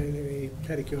stations in and a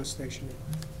pedicure station.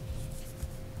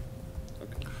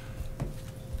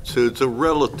 So it's a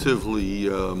relatively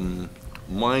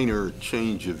minor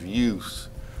change of use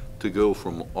to go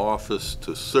from office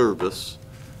to service.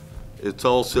 It's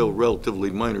also a relatively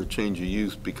minor change of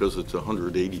use because it's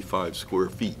 185 square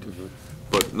feet.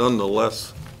 But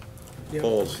nonetheless, Yep.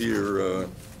 falls here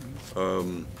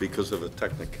because of a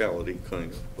technicality,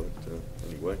 kind of, but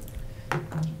anyway.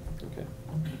 Okay.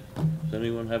 Does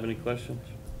anyone have any questions?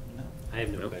 I have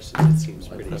no questions. It seems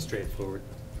pretty straightforward.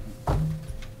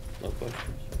 No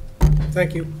questions?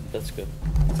 Thank you. That's good.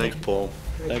 Thanks, Paul.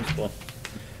 Thanks, Paul.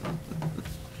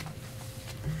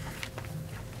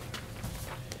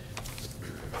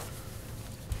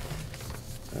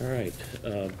 All right.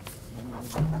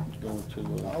 Going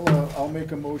to, I'll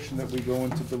make a motion that we go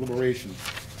into deliberation.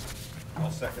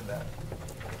 I'll second that.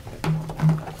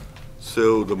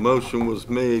 So the motion was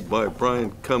made by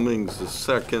Brian Cummings, the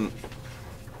second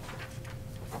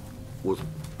was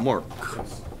Mark.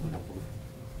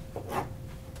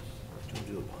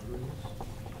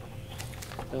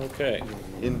 okay.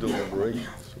 In deliberations.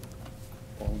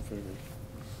 All in favor?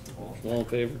 All in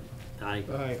favor? Aye.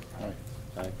 Aye.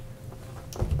 Aye.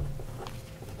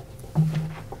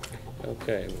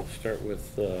 Okay, we'll start with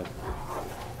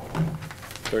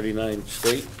 39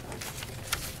 State.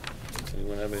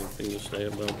 Anyone have anything to say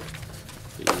about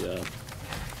the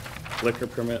liquor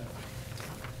permit?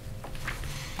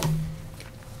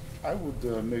 I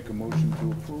would make a motion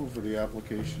to approve of the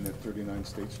application at 39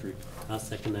 State Street. I'll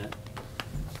second that.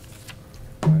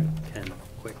 All right. Ken,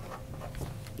 quick.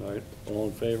 All right, all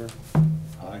in favor?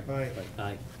 Aye.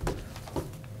 Aye.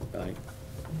 Aye.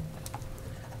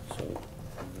 So,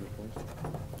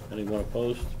 anyone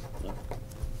opposed? No?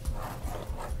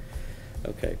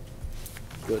 Okay,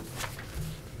 good.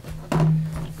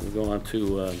 We'll go on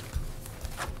to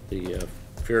the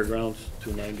Fairgrounds,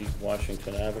 290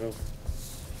 Washington Avenue.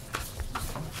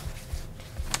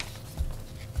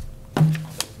 I'd like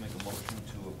to make a motion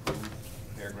to approve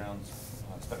Fairgrounds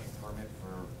special permit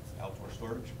for outdoor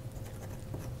storage.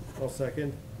 I'll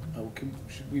second.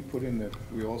 Should we put in that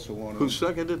we also want to... Who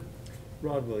seconded?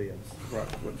 Rod Williams. Right,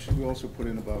 but should we also put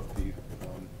in about the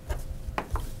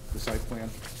site plan?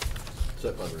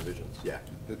 Site plan revisions, yeah.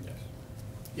 That-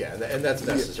 Yeah, and that's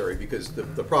necessary, because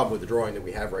the problem with the drawing that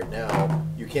we have right now,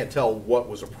 you can't tell what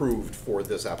was approved for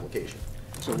this application.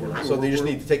 So So they just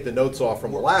need to take the notes off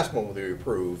from the last one we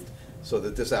approved, so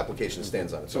that this application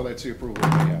stands on its So own. that's the approval we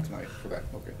have tonight for that,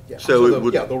 okay. Yeah, So it they'll-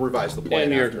 would- yeah, they'll revise the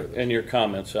plan after. And your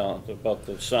comments, Alan, about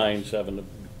the signs having to,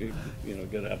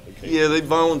 get application. Yeah, they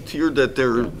volunteered that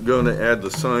they're going to add the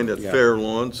sign at Yeah. Fair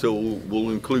Lawn, so we'll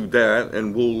include that,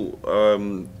 and we'll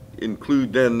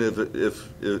include then if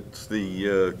it's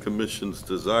the commission's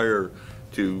desire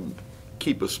to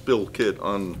keep a spill kit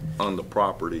on the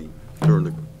property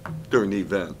during the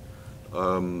event.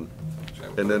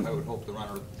 And then, I would hope the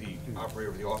runner, the operator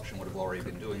of the auction would have already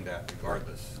been doing that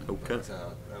regardless. Okay. But,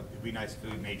 it'd be nice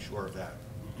if we made sure of that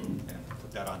and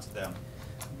put that onto them.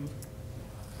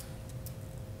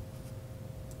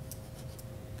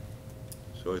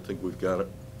 so I think we've got it.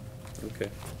 Okay.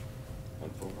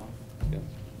 Yeah.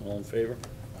 All in favor?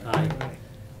 Aye.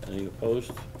 Any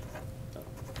opposed? No.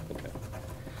 Okay.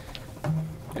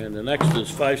 And the next is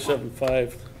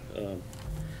 575,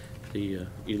 the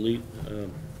Elite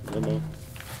limo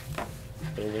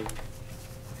building.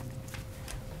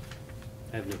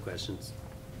 I have no questions.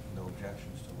 No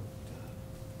objections to it.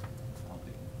 I don't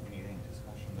think we need any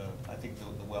discussion. I think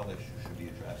the well issue should be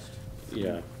addressed.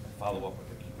 Yeah, Follow up with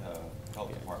the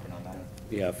health department on that.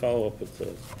 yeah, follow up with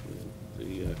the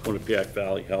Quinnipiac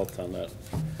Valley Health on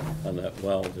that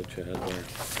well that you had there.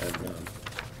 And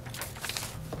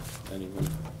anyone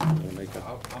want to make a?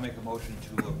 I'll make a motion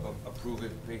to approve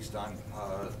it based on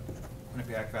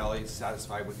Quinnipiac Valley is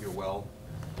satisfied with your well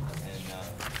and take it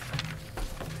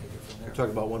from there. You're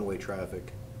talking about one-way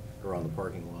traffic around the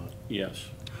parking lot. Yes.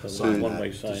 The Sign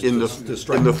one-way that. sign. In To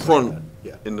strike the the front, sign,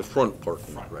 yeah. in the front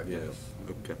parking. Right. Yeah,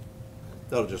 okay.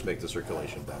 That'll just make the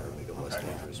circulation better, make it less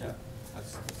dangerous. Yeah, that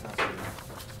sounds good.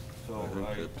 So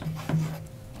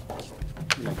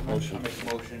Make a motion. I make a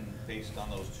motion based on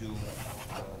those two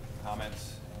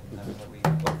comments and that we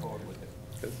go forward with it.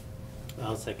 Good.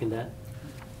 I'll second that.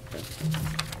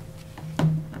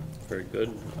 Very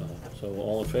good. So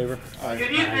all in favor?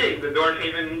 Good evening. The North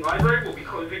Haven Library will be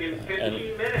closing in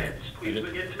 15 minutes. Please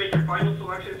begin to make your final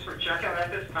selections for checkout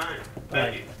at this time.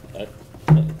 Thank you.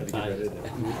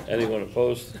 Anyone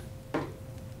opposed?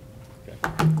 Okay.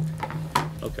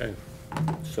 Okay,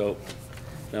 so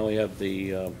now we have the,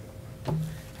 you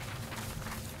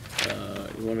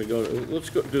want to go, let's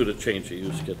go do the change of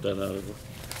use, get that out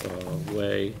of the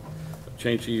way.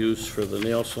 Change of use for the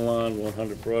nail salon,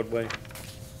 100 Broadway.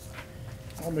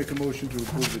 I'll make a motion to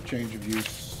approve the change of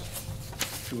use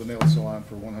to a nail salon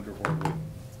for 100 Broadway.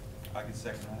 I can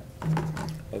second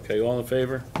that. Okay, all in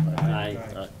favor? Aye.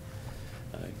 Aye.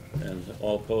 And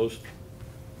all opposed?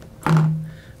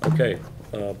 Okay,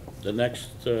 the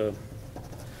next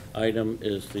item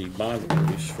is the bond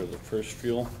release for the First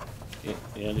Fuel.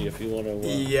 Andy, if you want to...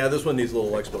 Yeah, this one needs a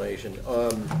little explanation.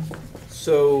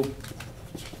 So,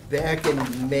 back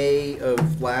in May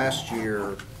of last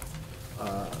year,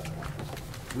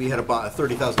 we had a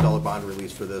 $30,000 bond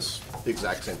release for this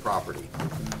exact same property.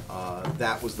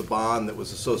 That was the bond that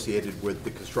was associated with the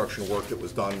construction work that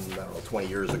was done, I don't know, 20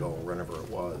 years ago, or whenever it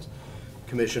was.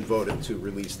 Commission voted to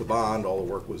release the bond, all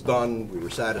the work was done, we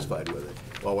were satisfied with it.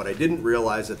 Well, what I didn't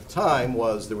realize at the time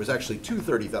was there was actually two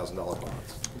 $30,000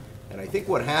 bonds. And I think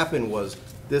what happened was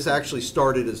this actually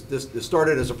started as, this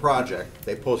started as a project,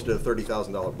 they posted a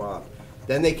 $30,000 bond.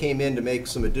 Then they came in to make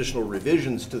some additional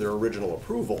revisions to their original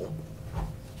approval,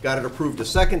 got it approved a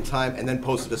second time, and then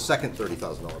posted a second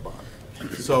 $30,000 bond.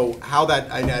 So how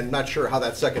that, I'm not sure how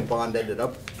that second bond ended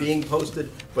up being posted,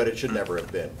 but it should never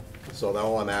have been. So now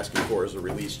all I'm asking for is a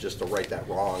release just to right that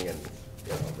wrong, and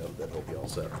then we'll be all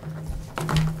set.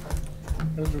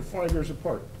 Those are 5 years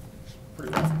apart.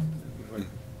 Pretty long.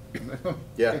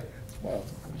 Yeah. Wow.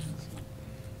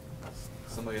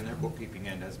 Somebody in their bookkeeping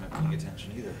end hasn't been paying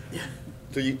attention either. Yeah.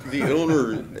 The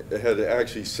owner had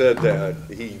actually said that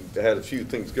he had a few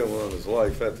things going on in his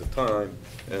life at the time,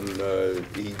 and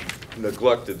he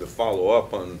neglected to follow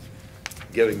up on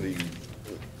getting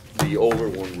the older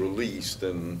one released,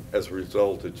 and as a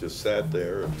result, it just sat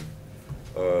there.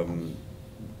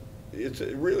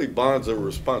 It really bonds a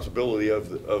responsibility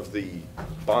of the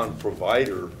bond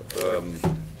provider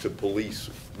to police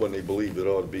when they believe it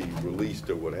ought to be released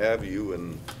or what have you,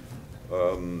 and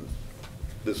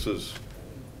this is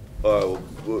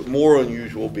more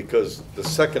unusual because the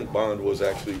second bond was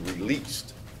actually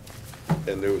released,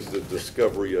 and there was the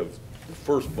discovery of the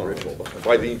first bond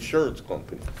by the insurance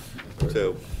company.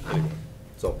 So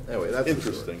anyway, that's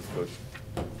interesting, but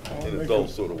in a dull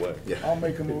sort of way. Yeah. I'll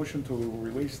make a motion to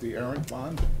release the errant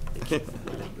bond.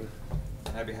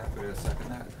 I'd be happy to second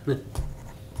that.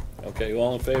 Okay,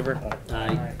 all in favor?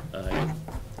 Aye. Aye.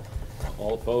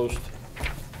 All opposed?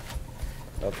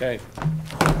 Okay.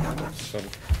 So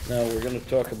now we're going to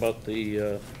talk about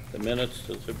the minutes.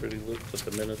 Does everybody look at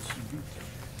the minutes?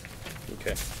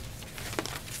 Okay.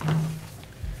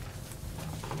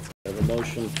 I have a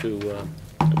motion to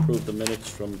approve the minutes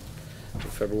from the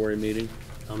February meeting.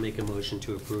 I'll make a motion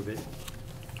to approve it.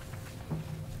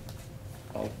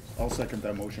 I'll second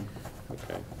that motion.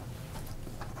 Okay.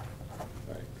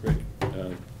 All right, great.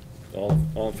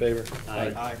 All in favor?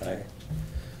 Aye. Aye.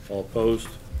 All opposed?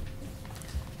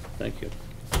 Thank you.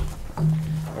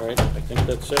 All right, I think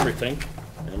that's everything.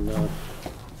 And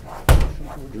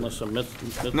unless I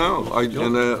missed. No,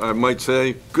 I might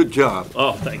say, good job.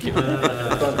 Oh, thank you.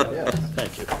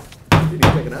 Thank you. Didn't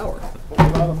even take an hour.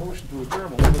 Without a motion to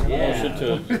adjourn, we'll take an hour. Motion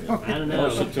to, I don't know.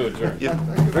 motion to adjourn.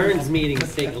 Vern's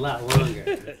meetings take a lot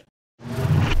longer.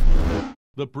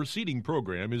 The preceding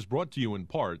program is brought to you in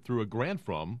part through a grant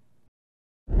from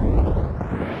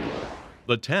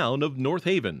the town of North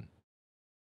Haven.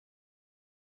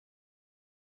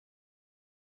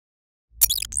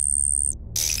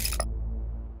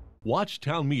 Watch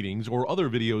town meetings or other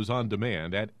videos on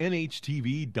demand at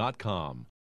nhtv.com.